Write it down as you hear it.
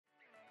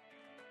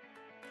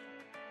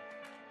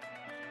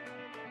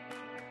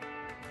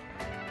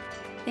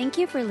Thank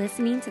you for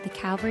listening to the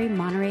Calvary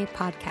Monterey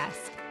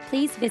podcast.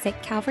 Please visit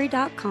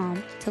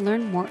calvary.com to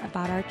learn more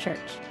about our church.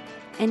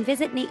 And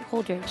visit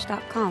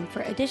nateholdridge.com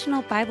for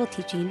additional Bible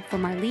teaching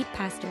from our lead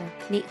pastor,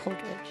 Nate Holdridge.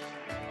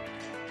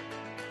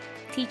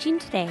 Teaching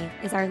today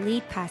is our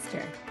lead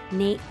pastor,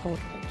 Nate Holdridge.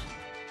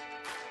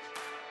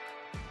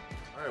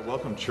 All right,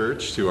 welcome,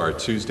 church, to our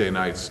Tuesday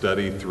night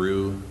study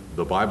through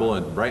the Bible.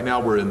 And right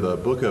now we're in the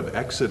book of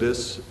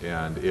Exodus.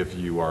 And if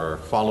you are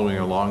following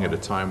along at a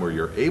time where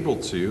you're able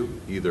to,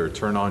 either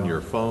turn on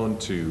your phone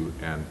to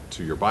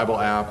your Bible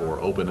app or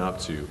open up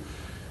to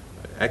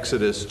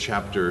Exodus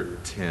chapter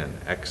 10.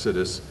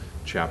 Exodus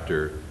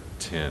chapter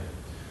 10.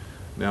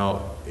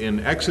 Now, in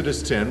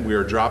Exodus 10, we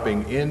are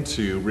dropping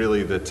into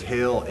really the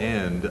tail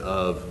end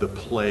of the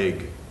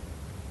plague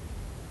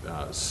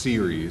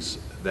series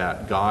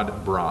that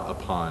God brought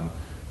upon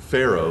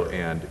Pharaoh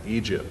and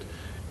Egypt.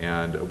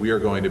 And we are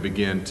going to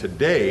begin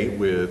today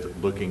with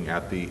looking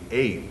at the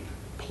 8th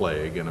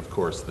plague. And of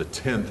course, the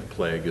 10th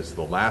plague is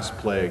the last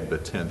plague, the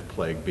 10th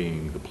plague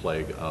being the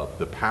plague of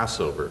the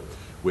Passover,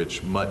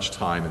 which much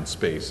time and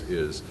space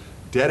is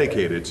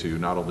dedicated to,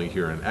 not only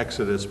here in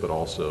Exodus, but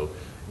also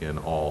in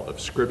all of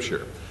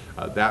Scripture.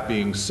 That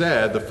being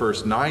said, the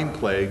first 9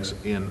 plagues,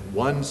 in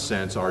one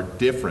sense, are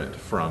different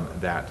from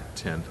that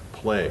 10th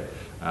plague,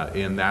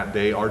 in that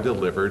they are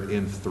delivered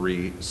in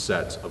 3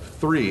 sets of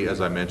 3,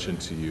 as I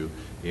mentioned to you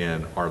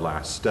in our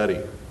last study.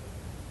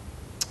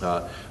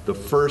 The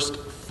 1st,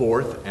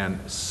 4th, and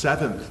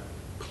 7th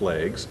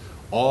plagues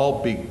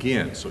all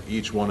begin, so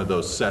each one of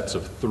those sets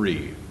of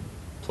 3,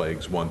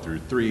 plagues 1 through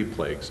 3,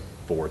 plagues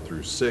 4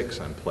 through 6,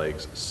 and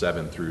plagues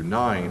 7 through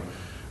 9,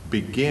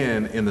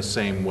 begin in the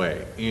same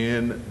way.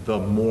 In the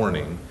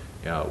morning,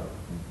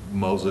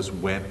 Moses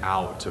went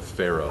out to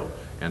Pharaoh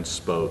and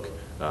spoke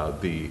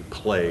the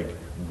plague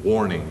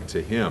warning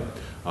to him.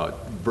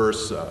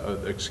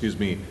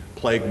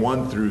 Plague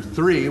 1 through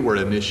 3 were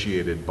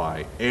initiated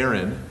by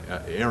Aaron.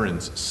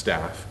 Aaron's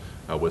staff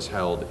was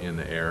held in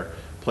the air.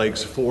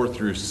 Plagues 4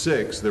 through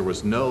 6, there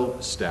was no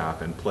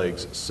staff, and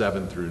plagues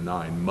 7 through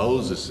 9,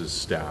 Moses'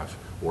 staff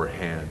or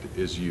hand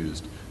is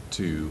used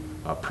to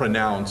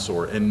pronounce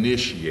or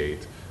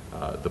initiate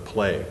the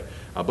plague.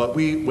 But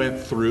we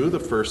went through the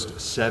first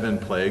 7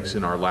 plagues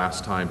in our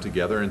last time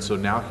together, and so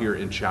now here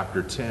in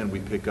chapter 10, we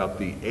pick up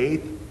the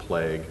 8th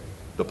plague,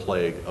 the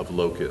plague of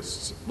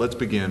locusts. Let's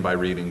begin by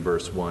reading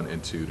verse 1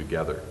 and 2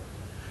 together.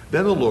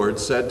 Then the Lord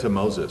said to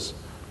Moses,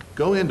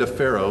 "Go in to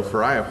Pharaoh,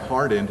 for I have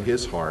hardened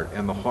his heart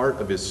and the heart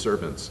of his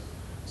servants,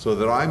 so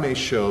that I may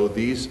show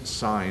these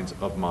signs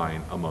of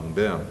mine among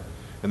them,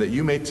 and that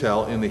you may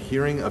tell in the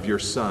hearing of your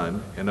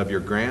son and of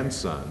your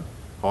grandson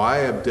how I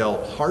have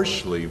dealt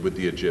harshly with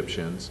the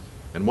Egyptians,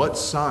 and what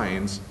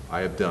signs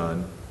I have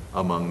done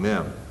among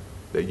them,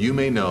 that you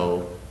may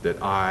know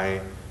that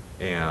I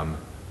am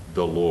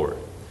the Lord."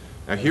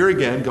 Now here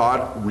again,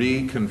 God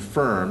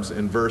reconfirms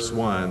in verse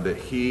 1 that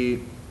he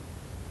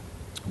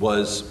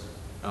was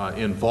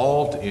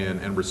involved in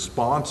and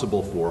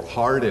responsible for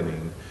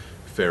hardening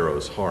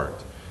Pharaoh's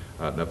heart.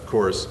 And of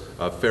course,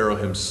 Pharaoh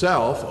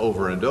himself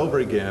over and over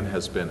again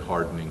has been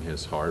hardening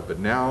his heart, but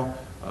now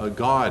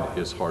God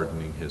is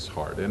hardening his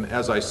heart. And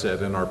as I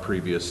said in our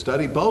previous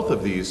study, both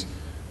of these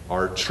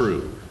are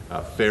true.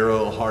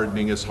 Pharaoh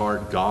hardening his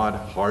heart, God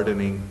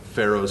hardening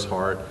Pharaoh's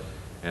heart,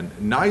 and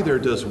neither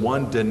does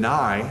one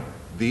deny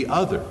the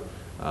other.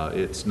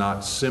 It's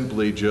not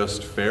simply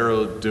just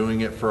Pharaoh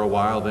doing it for a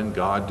while, then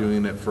God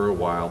doing it for a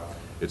while.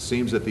 It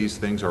seems that these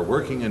things are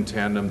working in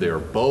tandem. They are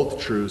both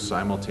true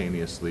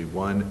simultaneously.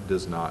 One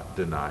does not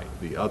deny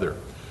the other.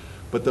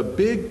 But the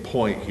big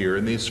point here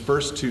in these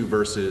first 2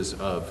 verses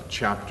of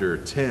chapter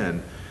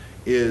 10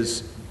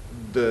 is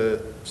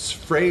the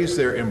phrase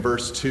there in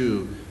verse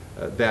 2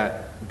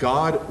 that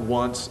God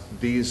wants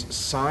these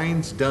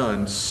signs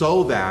done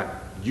so that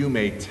you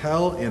may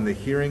tell in the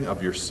hearing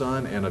of your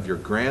son and of your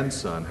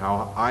grandson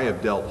how I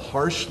have dealt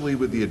harshly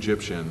with the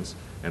Egyptians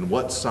and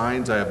what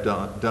signs I have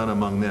done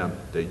among them,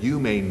 that you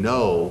may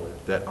know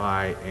that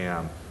I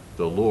am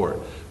the Lord.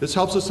 This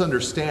helps us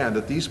understand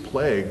that these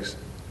plagues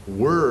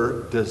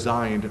were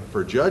designed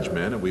for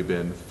judgment, and we've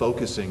been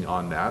focusing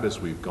on that as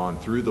we've gone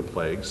through the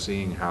plagues,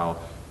 seeing how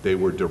they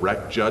were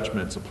direct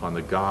judgments upon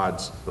the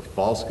gods, the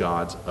false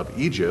gods of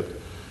Egypt,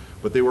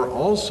 but they were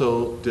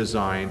also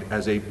designed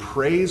as a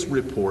praise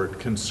report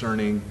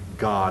concerning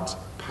God's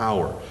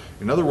power.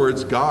 In other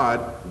words,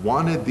 God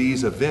wanted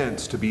these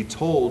events to be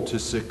told to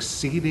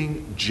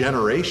succeeding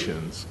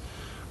generations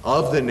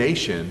of the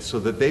nation so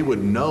that they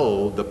would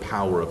know the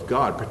power of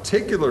God.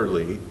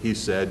 Particularly, he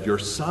said, your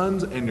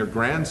sons and your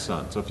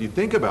grandsons. So if you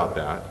think about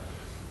that,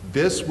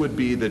 this would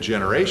be the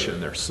generation,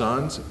 their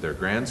sons, their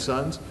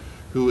grandsons,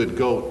 who would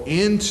go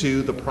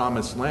into the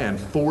promised land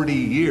 40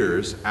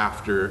 years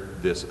after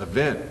this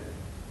event.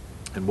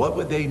 And what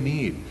would they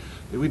need?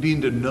 They would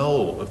need to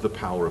know of the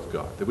power of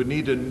God. They would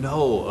need to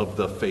know of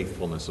the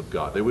faithfulness of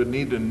God. They would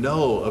need to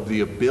know of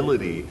the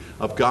ability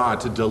of God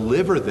to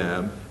deliver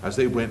them as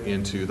they went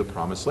into the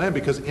promised land.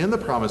 Because in the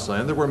promised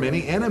land, there were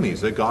many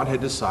enemies that God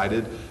had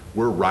decided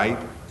were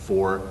ripe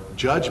for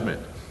judgment.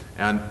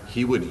 And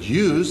he would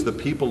use the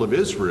people of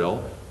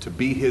Israel to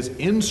be his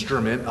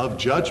instrument of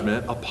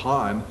judgment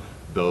upon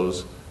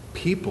those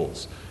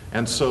peoples.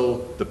 And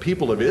so the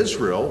people of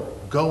Israel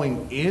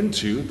going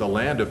into the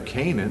land of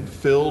Canaan,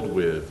 filled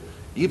with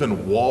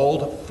even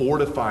walled,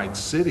 fortified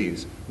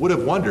cities, would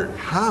have wondered,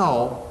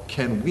 how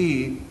can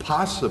we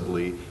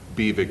possibly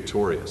be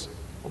victorious?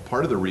 Well,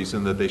 part of the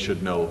reason that they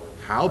should know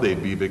how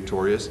they'd be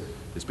victorious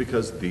is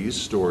because these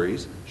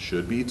stories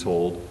should be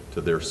told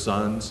to their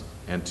sons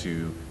and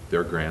to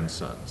their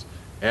grandsons.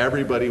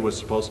 Everybody was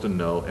supposed to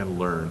know and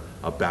learn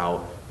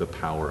about the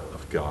power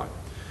of God.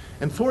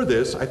 And for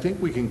this, I think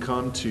we can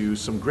come to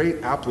some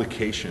great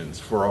applications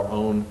for our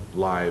own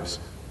lives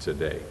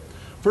today.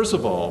 First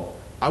of all,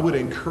 I would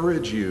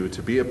encourage you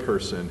to be a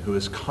person who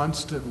is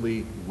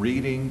constantly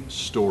reading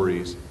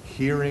stories,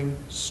 hearing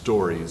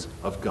stories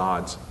of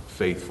God's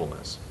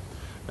faithfulness.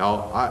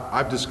 Now,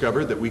 I've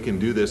discovered that we can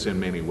do this in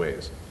many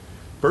ways.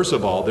 First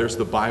of all, there's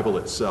the Bible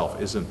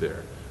itself, isn't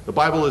there? The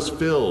Bible is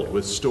filled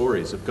with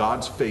stories of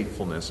God's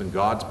faithfulness and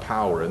God's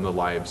power in the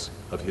lives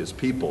of his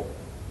people.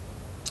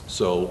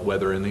 So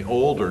whether in the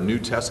Old or New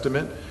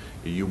Testament,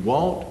 you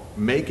won't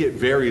make it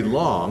very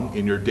long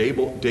in your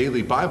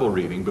daily Bible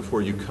reading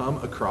before you come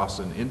across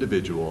an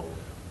individual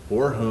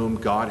for whom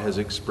God has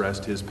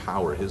expressed his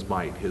power, his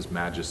might, his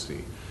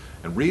majesty.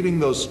 And reading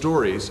those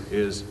stories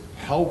is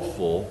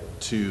helpful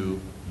to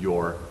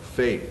your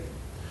faith.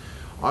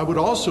 I would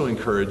also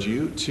encourage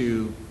you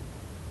to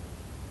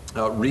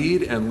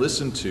read and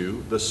listen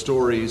to the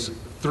stories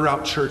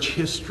throughout church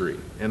history.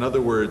 In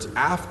other words,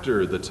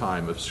 after the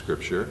time of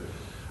Scripture,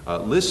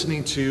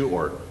 listening to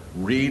or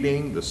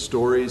reading the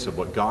stories of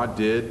what God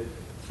did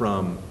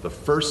from the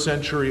first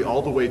century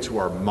all the way to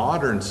our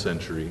modern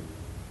century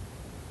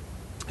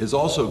is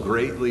also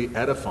greatly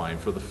edifying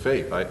for the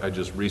faith. I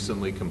just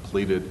recently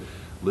completed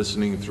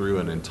listening through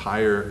an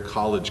entire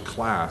college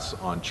class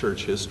on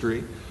church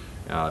history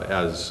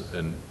as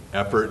an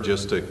effort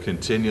just to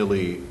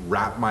continually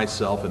wrap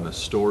myself in the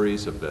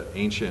stories of the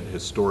ancient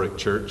historic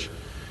church.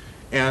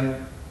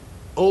 And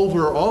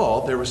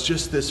overall, there was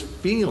just this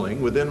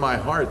feeling within my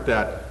heart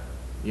that,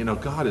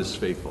 God is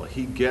faithful.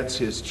 He gets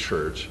his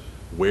church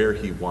where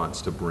he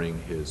wants to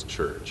bring his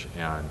church.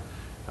 And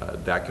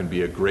that can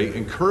be a great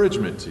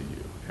encouragement to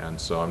you. And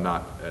so I'm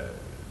not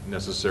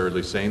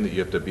necessarily saying that you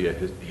have to be a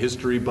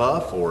history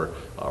buff or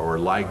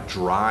like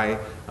dry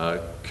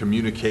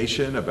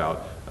communication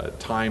about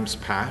times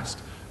past,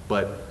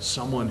 but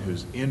someone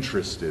who's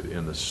interested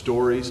in the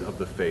stories of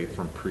the faith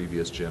from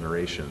previous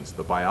generations,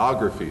 the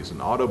biographies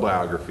and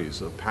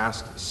autobiographies of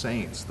past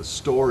saints, the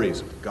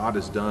stories of what God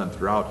has done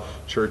throughout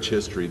church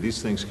history.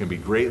 These things can be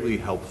greatly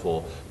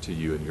helpful to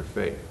you in your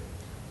faith.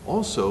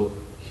 Also,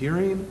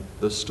 hearing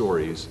the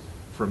stories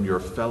from your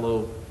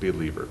fellow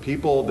believer,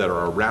 people that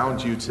are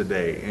around you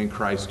today in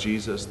Christ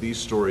Jesus, these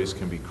stories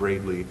can be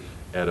greatly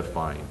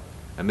edifying.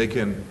 And they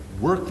can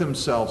work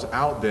themselves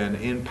out then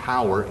in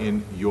power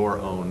in your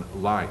own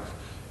life.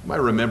 You might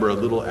remember a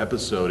little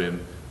episode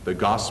in the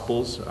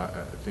Gospels. I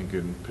think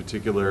in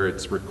particular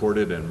it's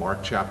recorded in Mark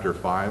chapter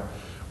 5,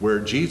 where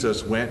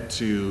Jesus went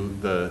to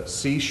the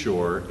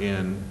seashore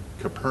in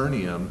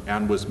Capernaum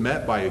and was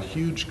met by a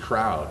huge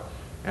crowd.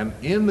 And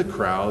in the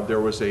crowd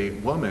there was a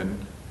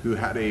woman who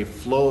had a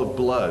flow of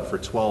blood for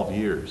 12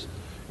 years.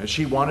 And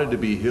she wanted to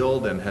be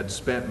healed and had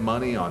spent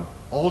money on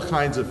all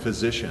kinds of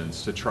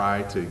physicians to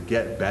try to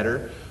get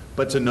better,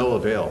 but to no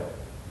avail.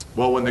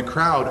 Well, when the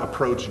crowd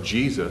approached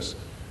Jesus,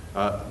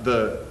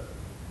 the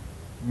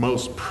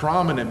most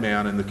prominent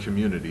man in the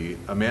community,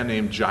 a man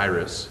named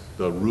Jairus,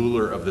 the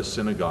ruler of the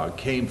synagogue,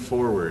 came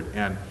forward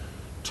and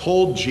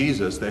told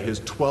Jesus that his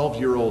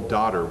 12-year-old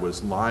daughter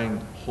was lying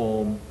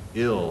home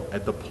ill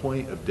at the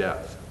point of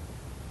death.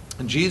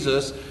 And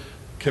Jesus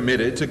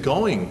committed to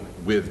going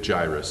with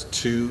Jairus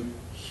to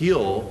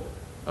heal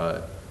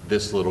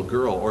this little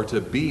girl, or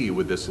to be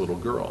with this little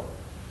girl.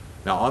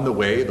 Now on the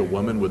way, the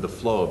woman with the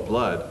flow of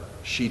blood,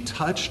 she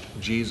touched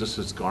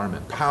Jesus'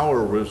 garment.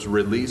 Power was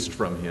released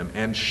from him,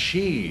 and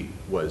she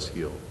was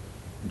healed.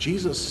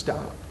 Jesus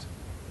stopped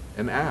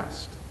and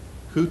asked,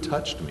 "Who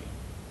touched me?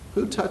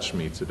 Who touched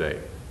me today?"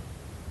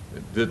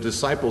 The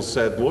disciples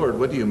said, "Lord,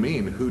 what do you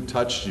mean, who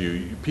touched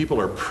you?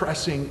 People are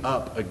pressing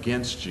up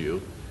against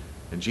you."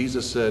 And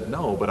Jesus said,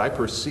 "No, but I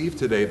perceive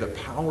today that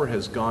power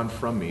has gone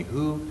from me.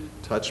 Who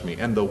touched me?"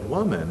 And the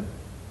woman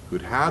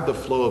who'd had the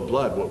flow of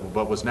blood,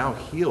 but was now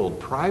healed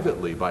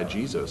privately by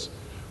Jesus,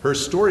 her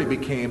story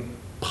became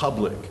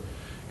public.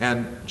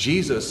 And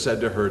Jesus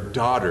said to her,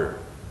 "Daughter,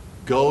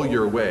 go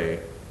your way.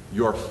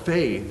 Your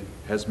faith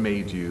has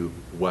made you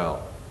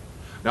well."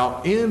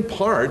 Now, in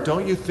part,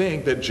 don't you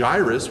think that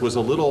Jairus was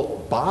a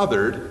little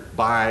bothered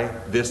by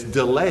this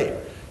delay?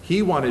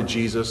 He wanted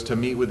Jesus to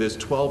meet with his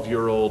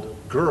 12-year-old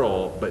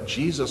girl, but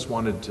Jesus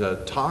wanted to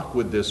talk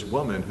with this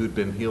woman who'd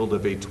been healed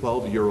of a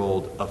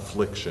 12-year-old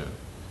affliction.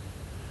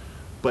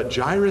 But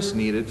Jairus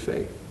needed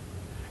faith.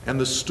 And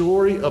the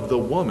story of the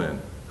woman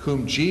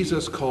whom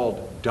Jesus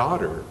called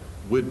daughter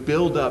would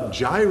build up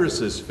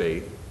Jairus'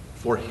 faith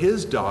for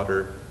his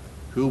daughter,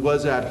 who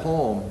was at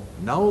home,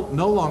 no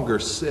longer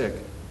sick,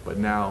 but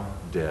now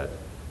dead.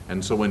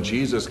 And so when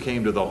Jesus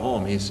came to the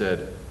home, he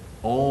said,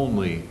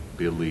 only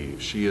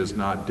believe. She is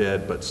not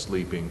dead, but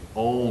sleeping.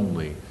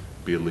 Only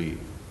believe.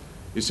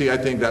 You see, I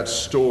think that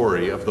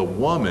story of the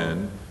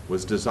woman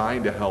was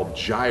designed to help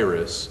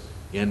Jairus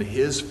in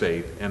his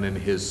faith and in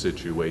his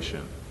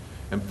situation.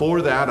 And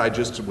for that, I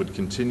just would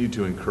continue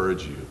to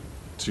encourage you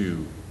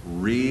to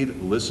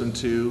read, listen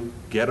to,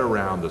 get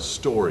around the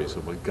stories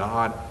of what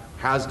God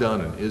has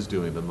done and is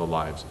doing in the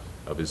lives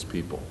of his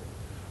people.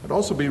 I'd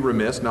also be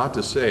remiss not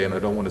to say, and I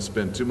don't want to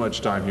spend too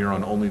much time here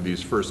on only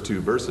these first 2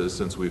 verses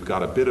since we've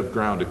got a bit of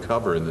ground to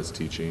cover in this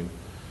teaching,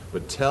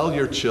 but tell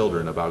your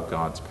children about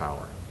God's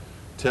power.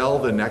 Tell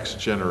the next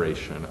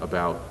generation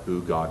about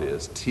who God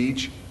is.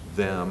 Teach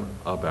them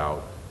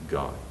about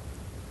God.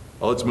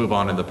 Well, let's move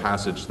on in the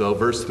passage, though.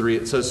 Verse 3,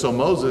 it says, So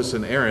Moses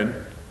and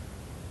Aaron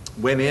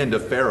went in to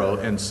Pharaoh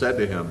and said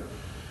to him,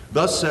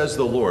 Thus says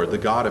the Lord, the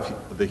God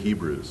of the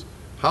Hebrews,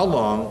 how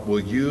long will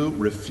you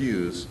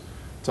refuse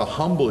to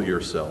humble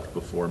yourself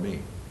before me?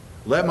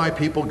 Let my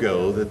people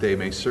go, that they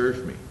may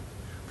serve me.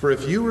 For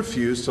if you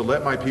refuse to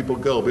let my people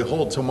go,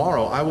 behold,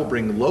 tomorrow I will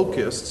bring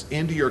locusts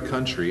into your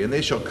country, and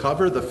they shall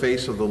cover the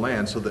face of the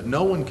land, so that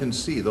no one can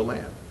see the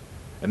land.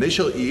 And they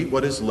shall eat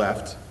what is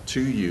left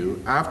to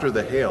you after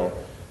the hail,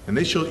 and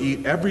they shall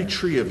eat every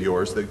tree of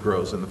yours that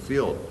grows in the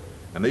field.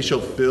 And they shall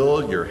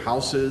fill your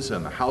houses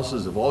and the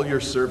houses of all your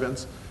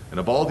servants and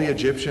of all the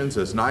Egyptians,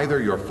 as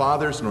neither your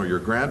fathers nor your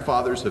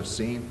grandfathers have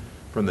seen,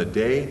 from the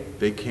day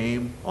they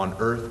came on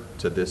earth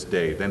to this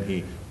day. Then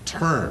he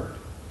turned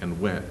and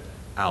went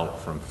out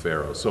from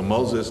Pharaoh. So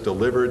Moses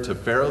delivered to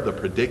Pharaoh the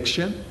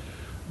prediction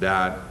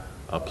that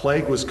a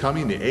plague was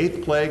coming, the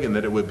 8th plague, and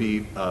that it would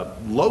be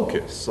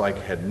locusts like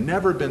had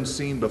never been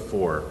seen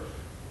before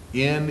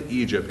in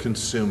Egypt,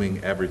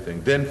 consuming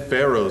everything. Then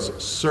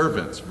Pharaoh's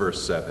servants,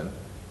 verse 7,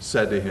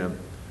 said to him,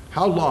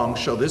 How long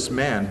shall this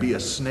man be a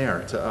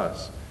snare to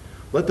us?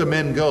 Let the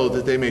men go,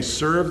 that they may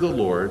serve the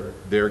Lord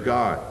their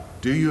God.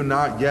 Do you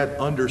not yet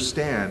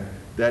understand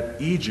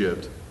that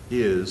Egypt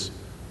is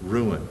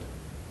ruined?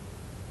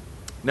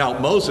 Now,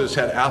 Moses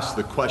had asked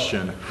the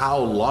question, how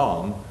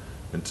long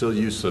until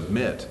you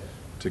submit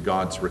to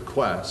God's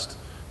request,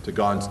 to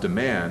God's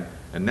demand?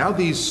 And now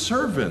these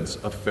servants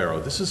of Pharaoh,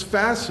 this is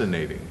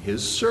fascinating.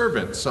 His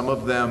servants, some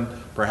of them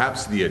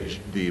perhaps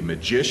the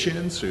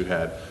magicians who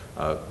had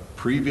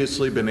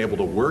previously been able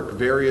to work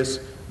various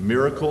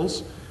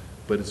miracles.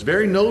 But it's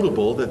very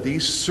notable that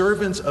these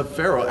servants of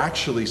Pharaoh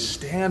actually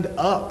stand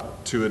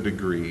up to a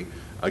degree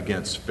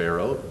against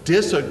Pharaoh,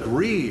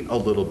 disagree a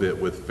little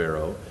bit with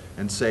Pharaoh,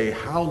 and say,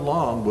 how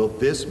long will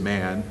this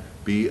man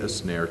be a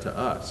snare to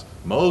us?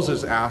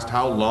 Moses asked,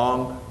 how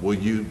long will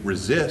you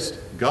resist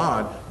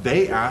God?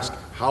 They asked,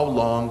 how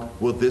long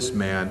will this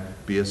man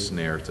be a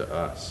snare to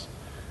us?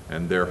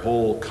 And their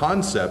whole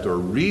concept or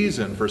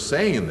reason for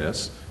saying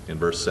this in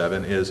verse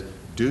 7 is,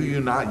 do you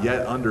not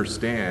yet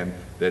understand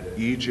that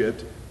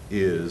Egypt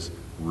is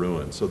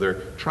ruined? So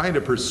they're trying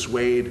to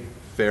persuade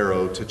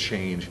Pharaoh to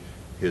change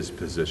his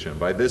position.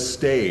 By this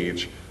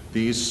stage,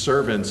 these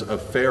servants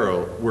of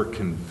Pharaoh were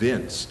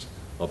convinced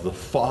of the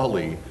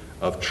folly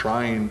of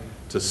trying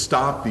to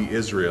stop the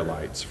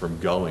Israelites from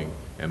going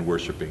and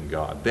worshiping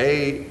God.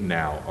 They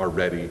now are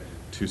ready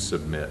to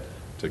submit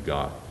to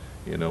God.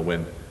 You know,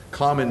 when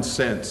common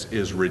sense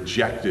is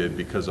rejected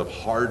because of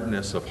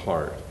hardness of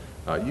heart,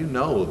 you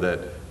know that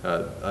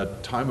a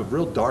time of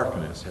real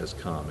darkness has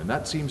come. And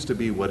that seems to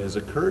be what has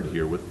occurred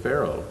here with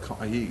Pharaoh.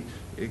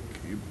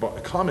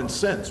 Common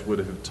sense would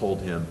have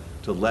told him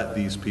to let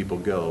these people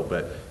go,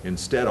 but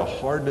instead a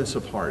hardness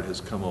of heart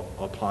has come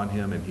upon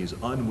him, and he's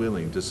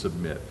unwilling to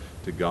submit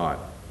to God.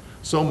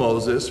 So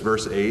Moses,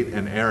 verse 8,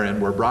 and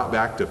Aaron were brought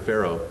back to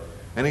Pharaoh,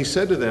 and he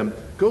said to them,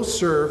 Go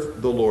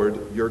serve the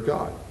Lord your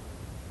God.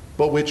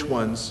 But which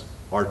ones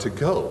are to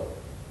go?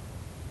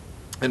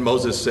 And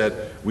Moses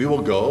said, We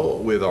will go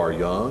with our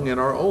young and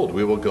our old.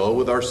 We will go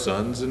with our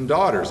sons and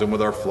daughters, and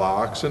with our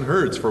flocks and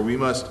herds, for we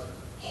must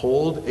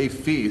hold a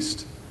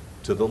feast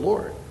to the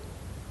Lord.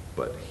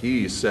 But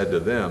he said to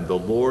them, The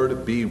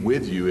Lord be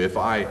with you if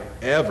I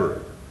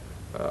ever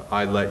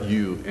I let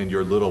you and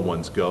your little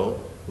ones go.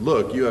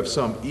 Look, you have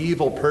some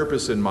evil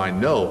purpose in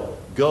mind. No,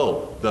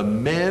 go, the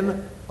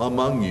men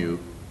among you,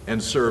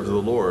 and serve the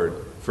Lord,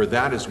 for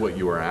that is what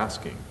you are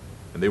asking.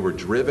 And they were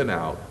driven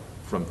out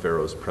from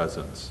Pharaoh's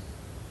presence.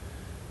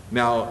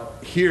 Now,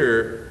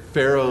 here,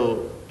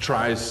 Pharaoh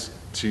tries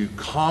to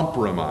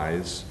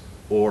compromise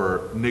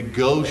or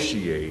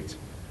negotiate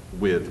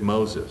with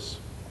Moses.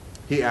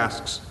 He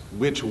asks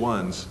which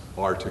ones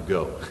are to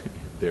go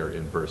there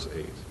in verse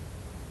 8.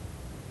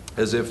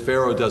 As if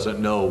Pharaoh doesn't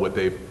know what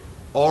they've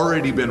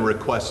already been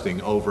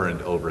requesting over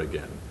and over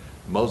again.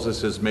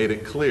 Moses has made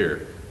it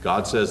clear.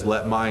 God says,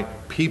 let my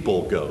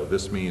people go.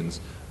 This means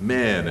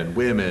men and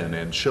women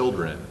and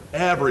children.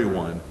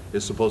 Everyone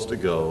is supposed to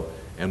go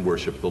and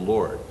worship the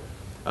Lord.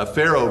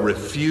 Pharaoh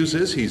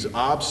refuses. He's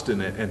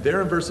obstinate. And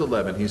there in verse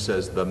 11, he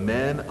says, the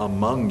men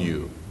among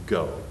you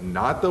go.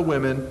 Not the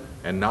women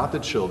and not the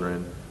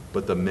children,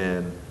 but the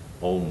men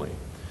only.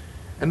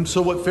 And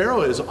so what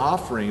Pharaoh is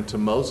offering to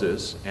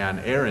Moses and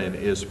Aaron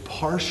is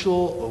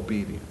partial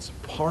obedience.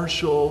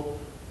 Partial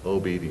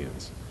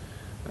obedience.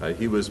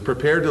 He was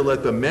prepared to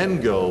let the men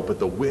go, but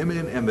the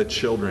women and the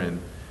children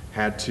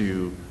had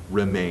to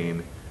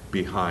remain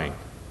behind.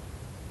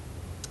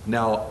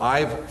 Now,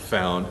 I've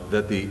found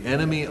that the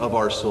enemy of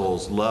our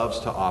souls loves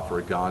to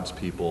offer God's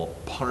people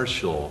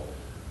partial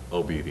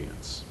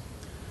obedience.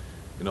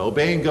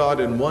 Obeying God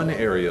in one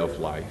area of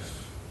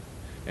life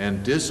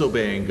and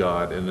disobeying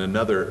God in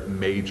another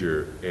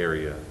major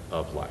area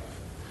of life.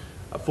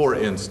 For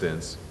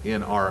instance,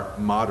 in our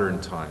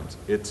modern times,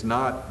 it's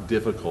not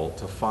difficult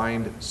to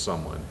find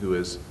someone who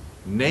is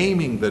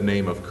naming the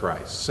name of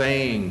Christ,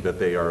 saying that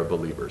they are a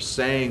believer,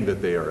 saying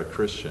that they are a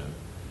Christian,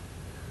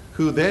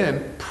 who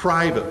then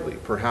privately,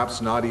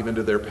 perhaps not even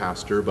to their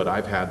pastor, but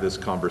I've had this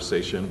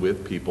conversation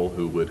with people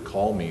who would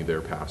call me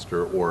their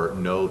pastor or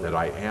know that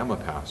I am a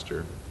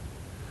pastor,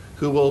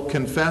 who will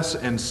confess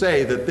and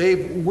say that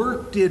they've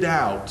worked it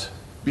out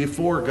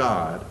before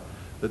God,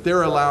 that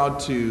they're allowed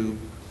to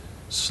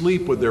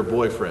sleep with their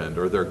boyfriend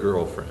or their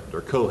girlfriend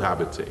or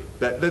cohabitate,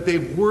 that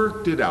they've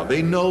worked it out.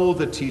 They know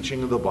the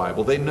teaching of the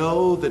Bible. They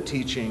know the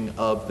teaching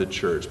of the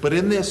church. But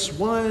in this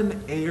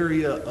one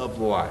area of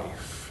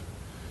life,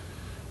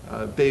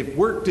 they've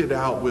worked it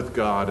out with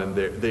God and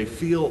they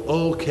feel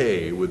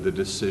okay with the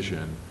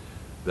decision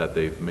that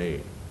they've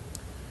made.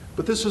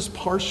 But this is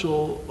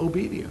partial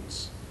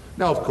obedience.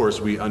 Now, of course,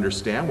 we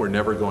understand we're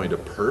never going to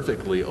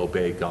perfectly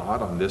obey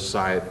God on this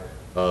side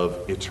of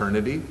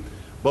eternity,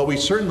 but we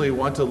certainly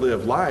want to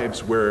live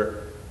lives where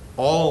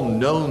all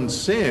known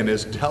sin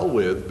is dealt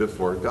with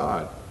before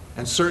God.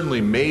 And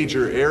certainly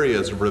major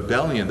areas of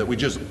rebellion that we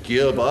just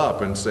give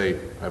up and say,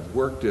 I've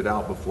worked it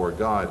out before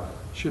God,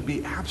 should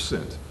be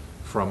absent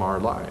from our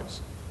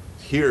lives.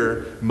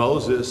 Here,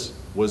 Moses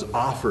was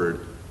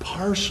offered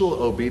partial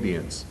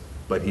obedience,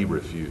 but he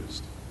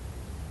refused.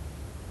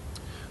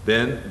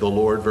 Then the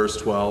Lord, verse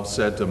 12,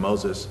 said to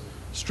Moses,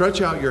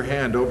 "Stretch out your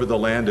hand over the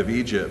land of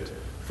Egypt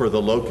for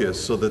the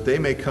locusts, so that they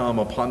may come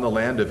upon the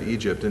land of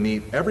Egypt and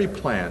eat every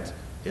plant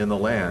in the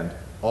land,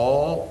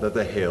 all that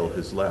the hail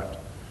has left."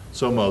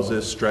 So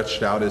Moses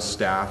stretched out his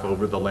staff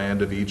over the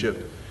land of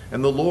Egypt,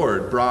 and the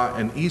Lord brought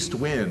an east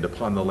wind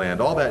upon the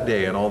land all that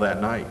day and all that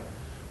night.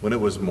 When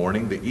it was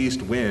morning, the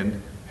east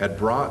wind had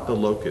brought the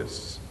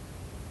locusts.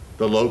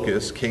 The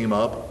locusts came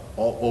up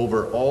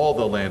over all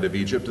the land of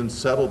Egypt and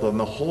settled on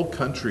the whole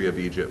country of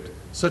Egypt,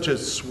 such a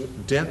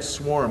dense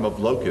swarm of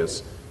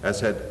locusts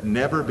as had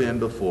never been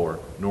before,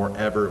 nor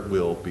ever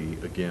will be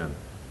again.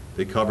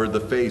 They covered the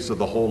face of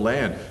the whole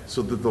land,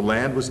 so that the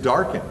land was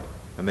darkened,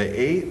 and they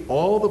ate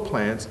all the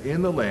plants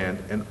in the land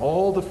and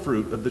all the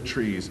fruit of the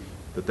trees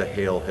that the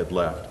hail had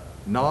left.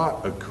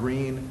 Not a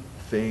green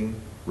thing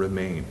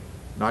remained,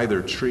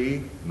 neither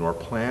tree nor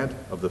plant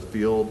of the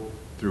field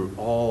through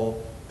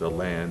all the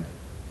land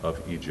of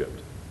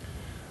Egypt.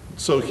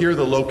 So here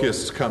the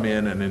locusts come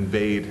in and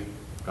invade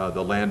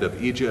the land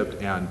of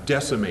Egypt and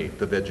decimate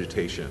the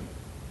vegetation.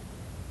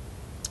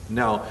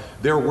 Now,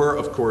 there were,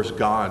 of course,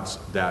 gods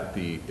that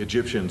the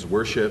Egyptians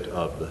worshipped,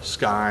 of the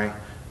sky,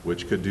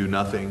 which could do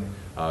nothing,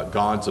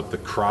 gods of the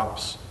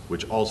crops,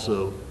 which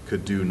also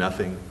could do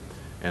nothing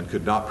and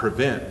could not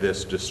prevent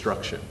this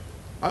destruction.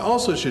 I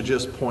also should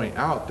just point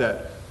out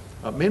that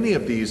many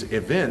of these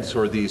events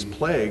or these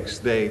plagues,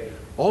 they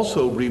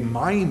also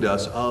remind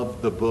us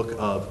of the book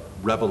of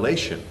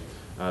Revelation,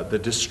 the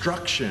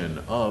destruction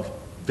of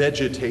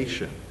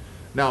vegetation.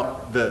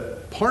 Now, the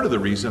part of the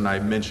reason I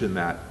mention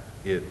that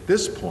at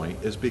this point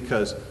is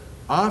because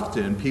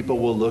often people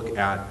will look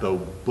at the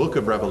book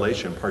of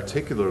Revelation,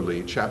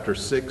 particularly chapter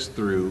 6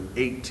 through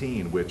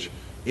 18,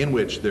 in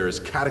which there is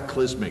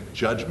cataclysmic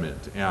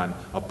judgment and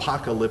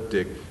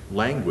apocalyptic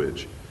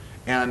language,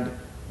 and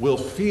will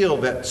feel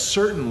that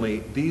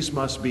certainly these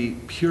must be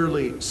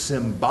purely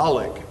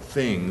symbolic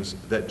things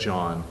that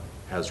John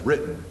has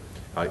written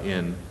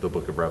in the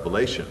book of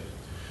Revelation.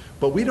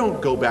 But we don't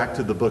go back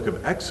to the book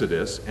of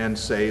Exodus and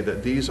say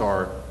that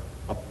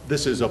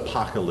this is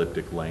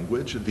apocalyptic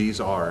language. These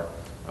are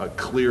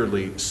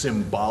clearly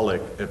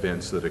symbolic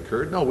events that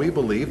occurred. No, we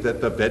believe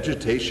that the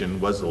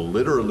vegetation was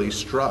literally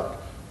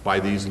struck by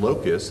these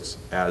locusts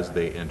as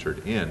they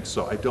entered in.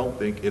 So I don't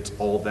think it's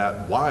all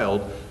that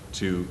wild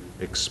to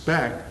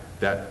expect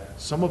that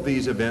some of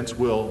these events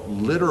will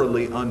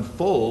literally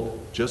unfold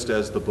just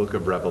as the book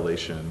of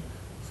Revelation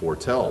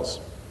foretells.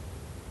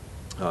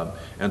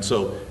 And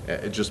so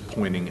just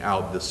pointing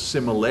out the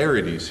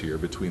similarities here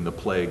between the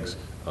plagues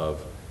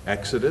of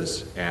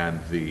Exodus and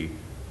the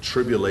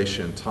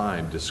tribulation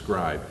time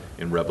described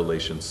in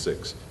Revelation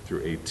 6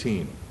 through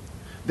 18.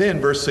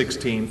 Then, verse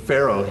 16,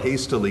 Pharaoh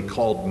hastily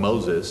called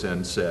Moses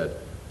and said,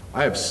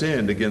 "I have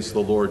sinned against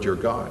the Lord your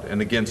God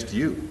and against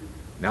you.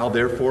 Now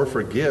therefore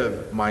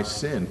forgive my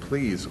sin,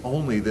 please,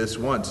 only this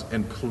once,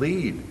 and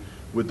plead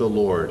with the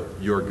Lord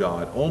your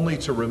God, only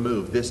to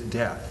remove this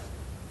death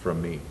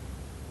from me."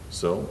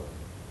 So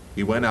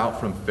he went out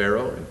from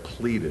Pharaoh and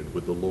pleaded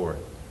with the Lord.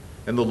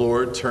 And the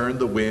Lord turned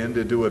the wind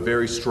into a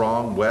very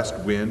strong west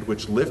wind,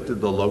 which lifted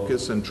the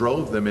locusts and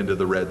drove them into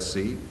the Red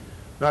Sea.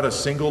 Not a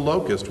single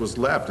locust was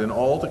left in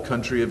all the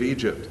country of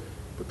Egypt.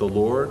 But the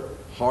Lord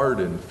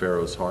hardened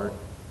Pharaoh's heart,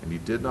 and he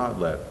did not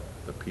let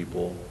the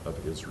people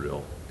of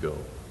Israel go.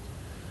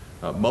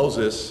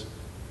 Moses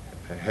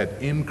had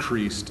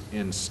increased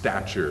in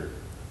stature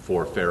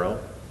for Pharaoh,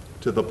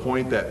 to the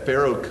point that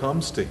Pharaoh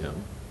comes to him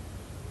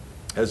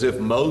as if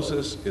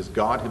Moses is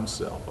God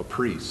himself, a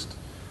priest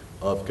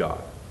of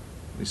God.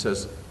 He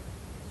says,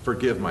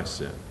 forgive my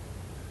sin.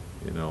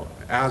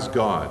 Ask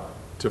God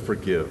to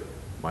forgive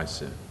my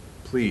sin.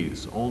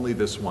 Please, only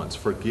this once,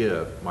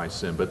 forgive my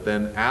sin. But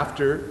then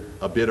after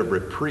a bit of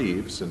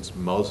reprieve, since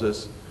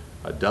Moses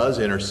does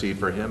intercede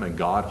for him and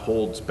God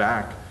holds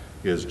back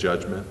his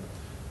judgment,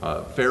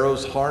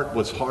 Pharaoh's heart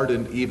was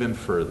hardened even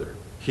further.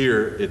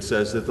 Here it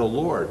says that the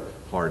Lord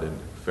hardened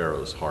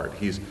Pharaoh's heart.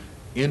 He's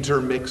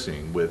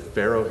intermixing with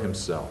Pharaoh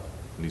himself,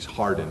 and he's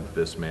hardened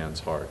this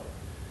man's heart.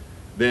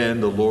 Then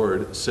the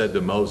Lord said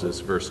to Moses,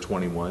 verse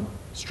 21,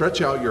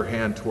 stretch out your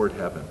hand toward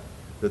heaven,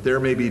 that there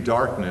may be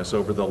darkness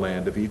over the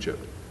land of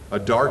Egypt, a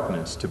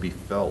darkness to be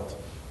felt.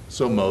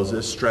 So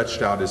Moses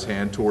stretched out his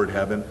hand toward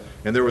heaven,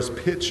 and there was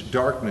pitch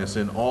darkness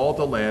in all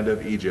the land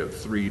of Egypt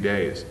 3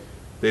 days.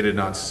 They did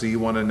not see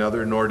one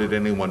another, nor did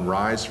anyone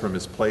rise from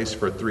his place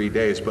for 3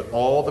 days, but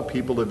all the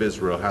people of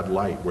Israel had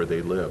light where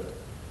they lived.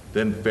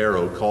 Then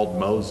Pharaoh called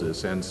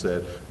Moses and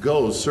said,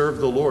 go, serve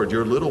the Lord.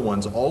 Your little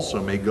ones also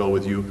may go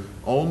with you.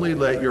 Only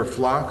let your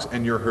flocks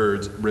and your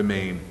herds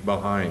remain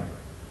behind.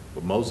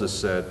 But Moses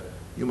said,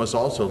 you must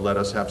also let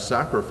us have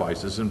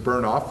sacrifices and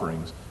burnt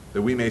offerings,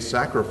 that we may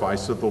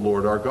sacrifice to the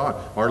Lord our God.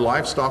 Our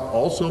livestock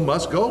also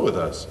must go with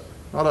us.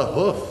 Not a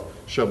hoof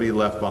shall be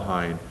left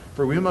behind,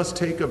 for we must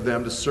take of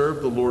them to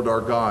serve the Lord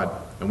our God,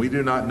 and we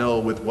do not know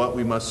with what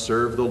we must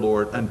serve the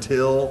Lord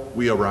until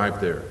we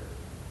arrive there.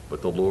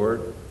 But the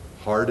Lord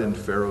hardened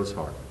Pharaoh's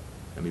heart,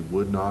 and he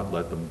would not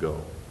let them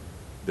go.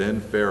 Then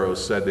Pharaoh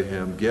said to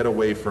him, get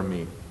away from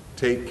me.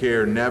 Take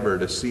care never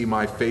to see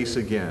my face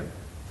again,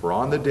 for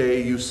on the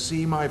day you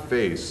see my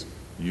face,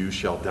 you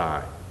shall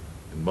die.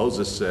 And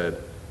Moses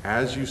said,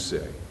 as you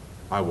say,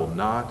 I will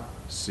not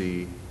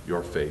see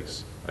your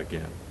face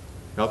again.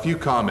 Now, a few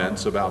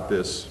comments about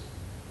this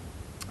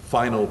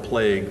final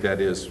plague that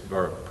is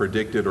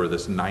predicted, or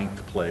this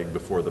 9th plague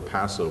before the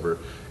Passover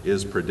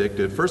is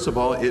predicted. First of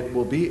all, it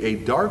will be a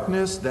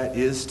darkness that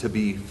is to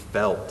be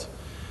felt.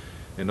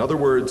 In other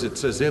words,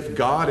 it's as if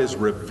God is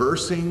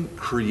reversing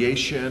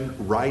creation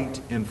right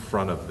in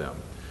front of them.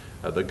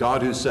 The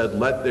God who said,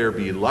 let there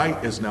be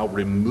light, is now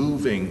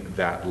removing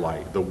that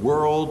light. The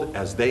world,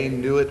 as they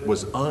knew it,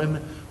 was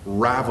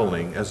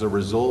unraveling as a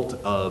result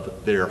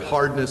of their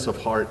hardness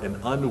of heart and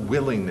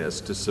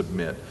unwillingness to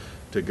submit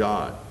to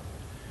God.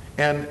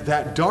 And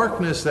that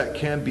darkness that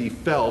can be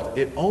felt,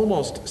 it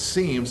almost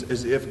seems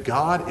as if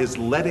God is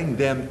letting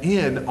them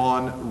in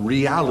on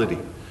reality.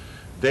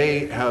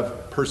 They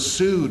have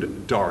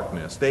pursued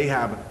darkness. They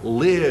have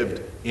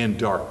lived in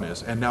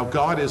darkness. And now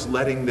God is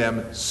letting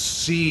them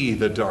see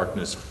the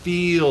darkness,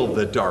 feel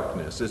the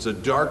darkness. It's a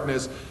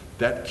darkness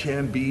that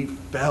can be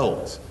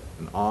felt,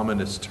 an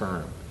ominous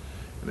term.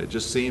 And it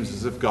just seems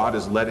as if God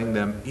is letting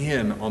them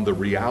in on the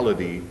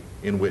reality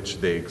in which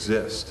they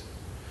exist.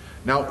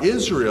 Now,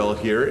 Israel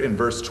here in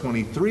verse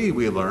 23,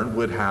 we learn,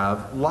 would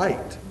have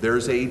light.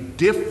 There's a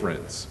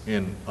difference,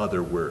 in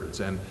other words.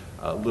 And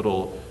a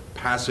little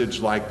passage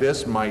like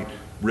this might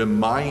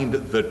remind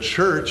the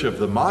church of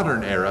the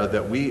modern era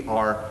that we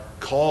are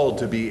called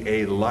to be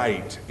a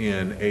light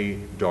in a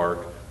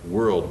dark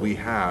world. We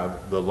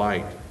have the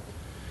light.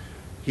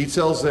 He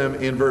tells them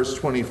in verse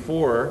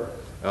 24,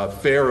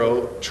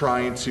 Pharaoh,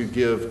 trying to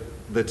give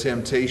the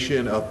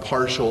temptation of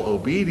partial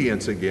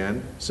obedience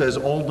again, says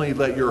only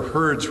let your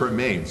herds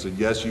remain. So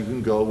yes, you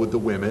can go with the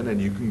women and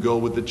you can go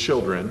with the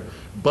children,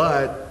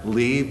 but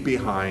leave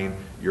behind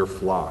your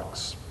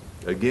flocks.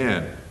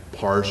 Again,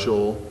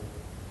 partial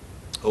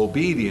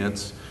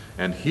obedience.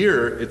 And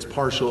here it's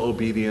partial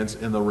obedience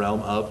in the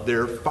realm of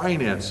their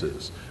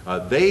finances.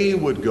 They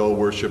would go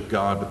worship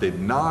God, but they'd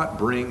not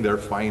bring their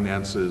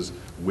finances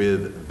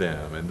with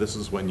them. And this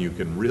is when you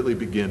can really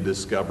begin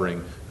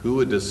discovering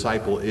who a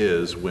disciple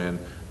is, when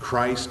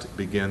Christ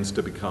begins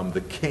to become the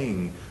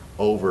king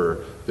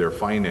over their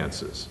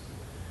finances.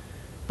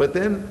 But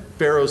then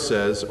Pharaoh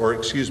says,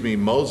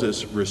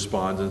 Moses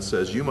responds and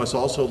says, you must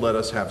also let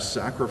us have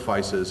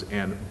sacrifices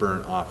and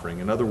burnt offering.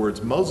 In other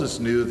words, Moses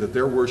knew that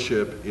their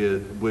worship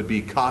would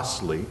be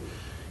costly.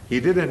 He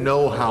didn't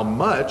know how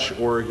much,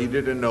 or he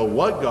didn't know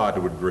what God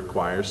would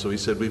require, so he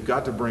said, we've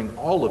got to bring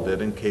all of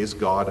it in case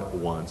God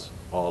wants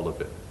all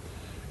of it.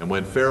 And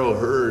when Pharaoh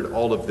heard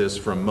all of this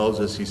from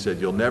Moses, he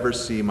said, you'll never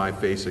see my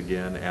face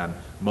again. And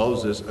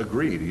Moses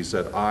agreed. He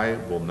said, I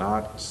will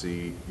not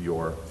see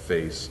your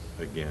face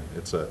again.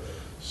 It's a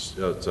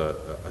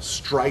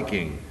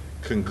striking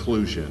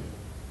conclusion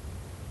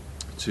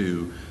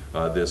to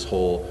this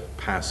whole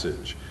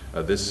passage.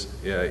 This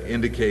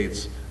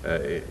indicates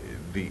a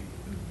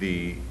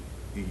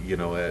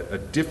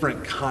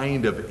different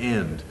kind of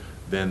end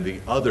than the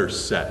other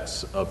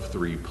sets of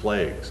 3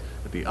 plagues.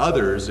 The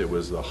others, it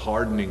was the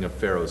hardening of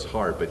Pharaoh's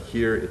heart, but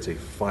here it's a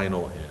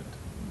final end.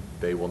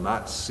 They will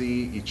not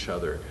see each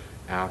other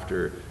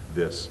after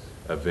this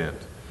event.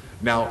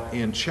 Now,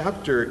 in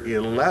chapter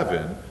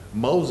 11,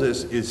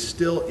 Moses is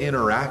still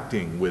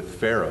interacting with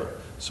Pharaoh.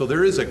 So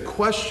there is a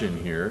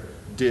question here.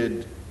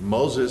 Did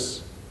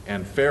Moses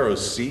and Pharaoh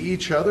see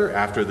each other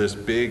after this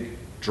big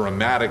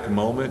dramatic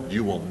moment?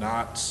 You will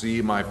not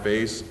see my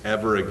face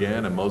ever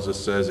again. And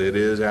Moses says, it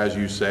is as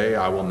you say,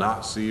 I will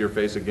not see your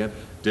face again.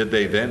 Did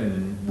they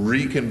then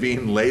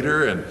reconvene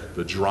later and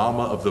the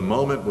drama of the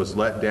moment was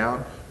let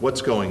down?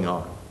 What's going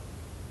on?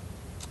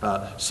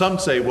 Some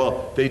say,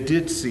 well, they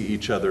did see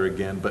each other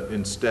again, but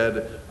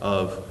instead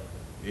of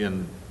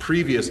in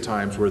previous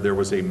times where there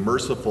was a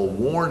merciful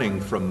warning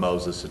from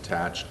Moses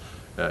attached,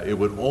 it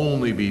would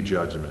only be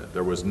judgment.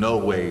 There was no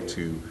way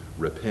to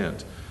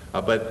repent.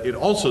 But it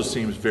also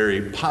seems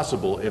very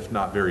possible, if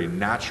not very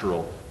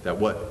natural, that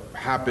what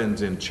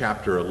happens in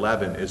chapter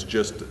 11 is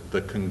just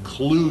the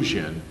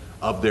conclusion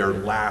of their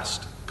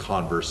last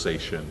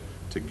conversation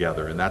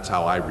together. And that's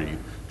how I read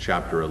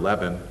chapter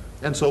 11.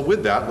 And so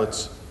with that,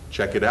 let's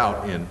check it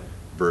out in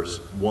verse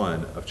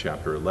 1 of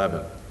chapter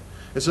 11.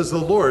 It says, the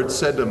Lord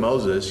said to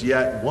Moses,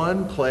 yet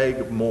one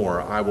plague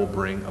more I will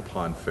bring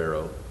upon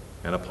Pharaoh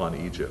and upon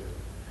Egypt.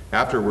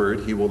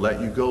 Afterward, he will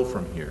let you go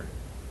from here.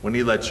 When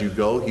he lets you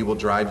go, he will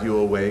drive you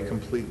away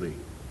completely.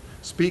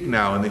 Speak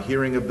now in the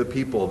hearing of the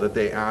people that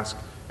they ask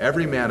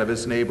every man of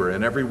his neighbor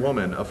and every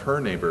woman of her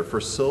neighbor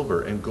for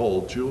silver and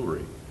gold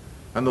jewelry.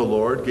 And the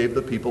Lord gave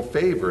the people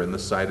favor in the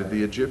sight of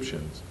the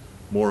Egyptians.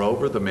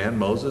 Moreover, the man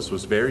Moses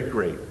was very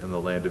great in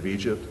the land of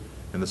Egypt,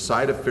 in the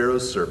sight of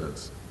Pharaoh's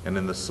servants, and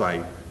in the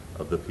sight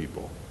of the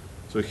people.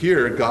 So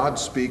here, God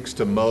speaks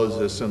to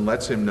Moses and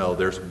lets him know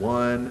there's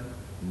one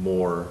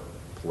more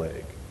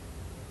plague.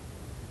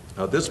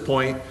 Now, at this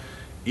point,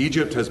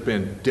 Egypt has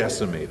been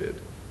decimated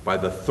by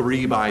the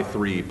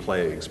 3x3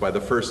 plagues, by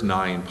the first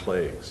 9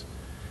 plagues.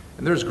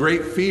 And there's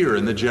great fear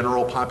in the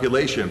general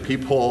population.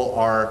 People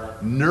are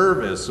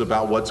nervous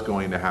about what's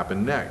going to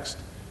happen next.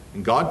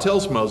 And God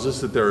tells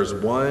Moses that there is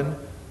one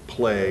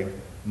plague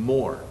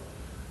more.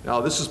 Now,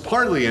 this is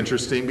partly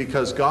interesting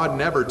because God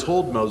never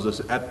told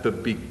Moses at the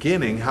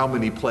beginning how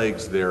many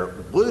plagues there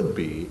would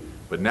be,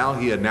 but now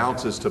he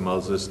announces to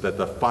Moses that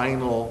the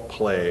final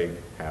plague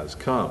has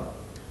come.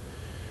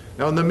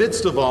 Now, in the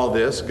midst of all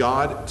this,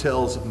 God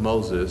tells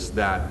Moses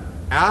that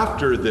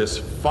after this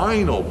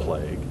final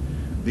plague,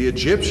 the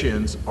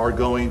Egyptians are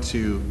going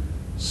to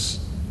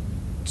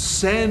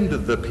send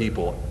the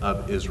people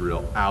of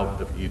Israel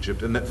out of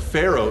Egypt, and that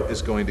Pharaoh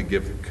is going to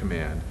give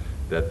command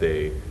that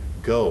they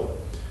go.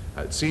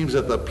 It seems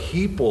that the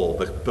people,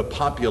 the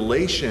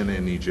population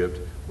in Egypt,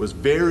 was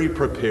very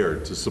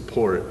prepared to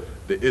support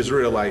the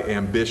Israelite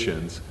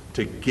ambitions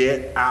to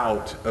get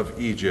out of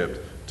Egypt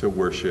to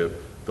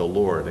worship the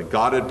Lord. And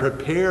God had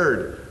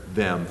prepared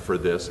them for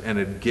this and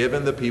had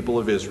given the people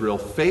of Israel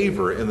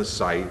favor in the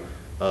sight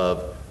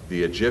of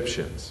the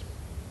Egyptians.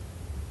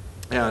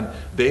 And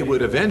they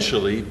would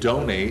eventually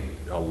donate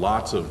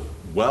lots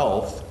of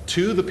wealth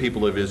to the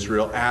people of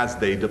Israel as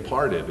they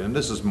departed. And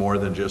this is more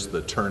than just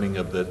the turning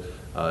of the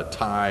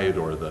tide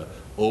or the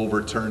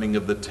overturning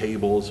of the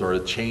tables or a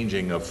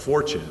changing of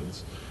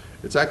fortunes.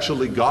 It's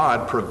actually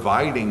God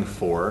providing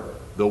for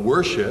the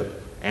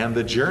worship and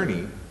the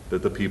journey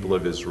that the people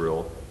of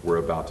Israel were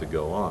about to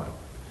go on.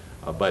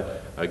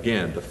 But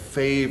again, the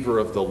favor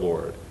of the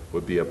Lord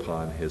would be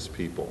upon his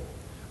people.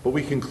 But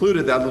we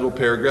concluded that little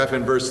paragraph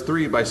in verse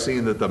 3 by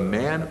seeing that the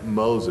man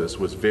Moses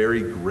was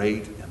very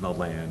great in the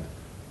land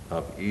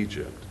of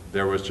Egypt.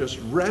 There was just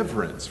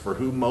reverence for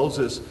who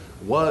Moses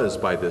was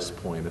by this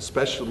point,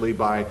 especially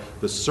by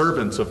the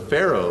servants of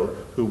Pharaoh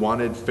who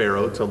wanted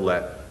Pharaoh to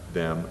let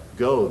them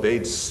go.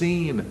 They'd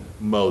seen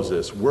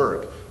Moses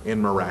work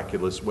in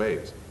miraculous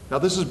ways. Now,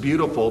 this is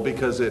beautiful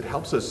because it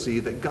helps us see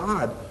that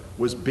God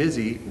was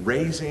busy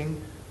raising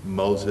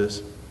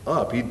Moses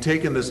up. He'd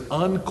taken this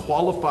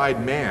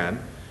unqualified man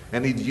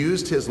and he'd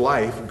used his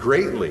life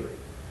greatly.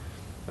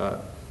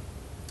 But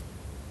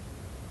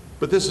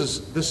this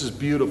is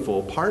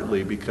beautiful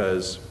partly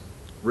because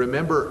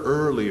remember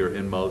earlier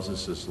in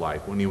Moses'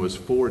 life when he was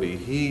 40,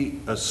 he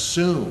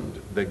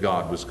assumed that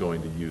God was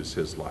going to use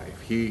his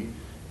life. He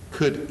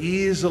could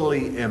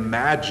easily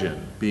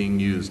imagine being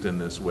used in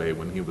this way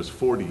when he was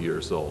 40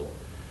 years old.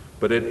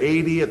 But at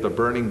 80 at the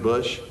burning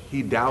bush,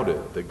 he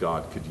doubted that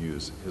God could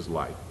use his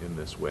life in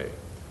this way.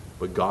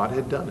 But God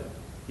had done it.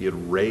 He had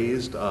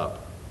raised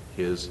up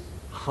his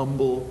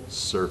humble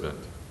servant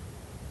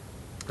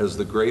as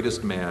the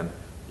greatest man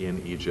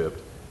in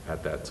Egypt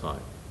at that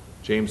time.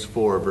 James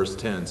 4 verse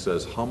 10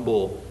 says,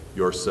 humble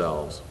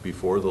yourselves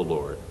before the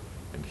Lord,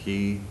 and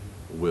he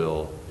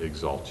will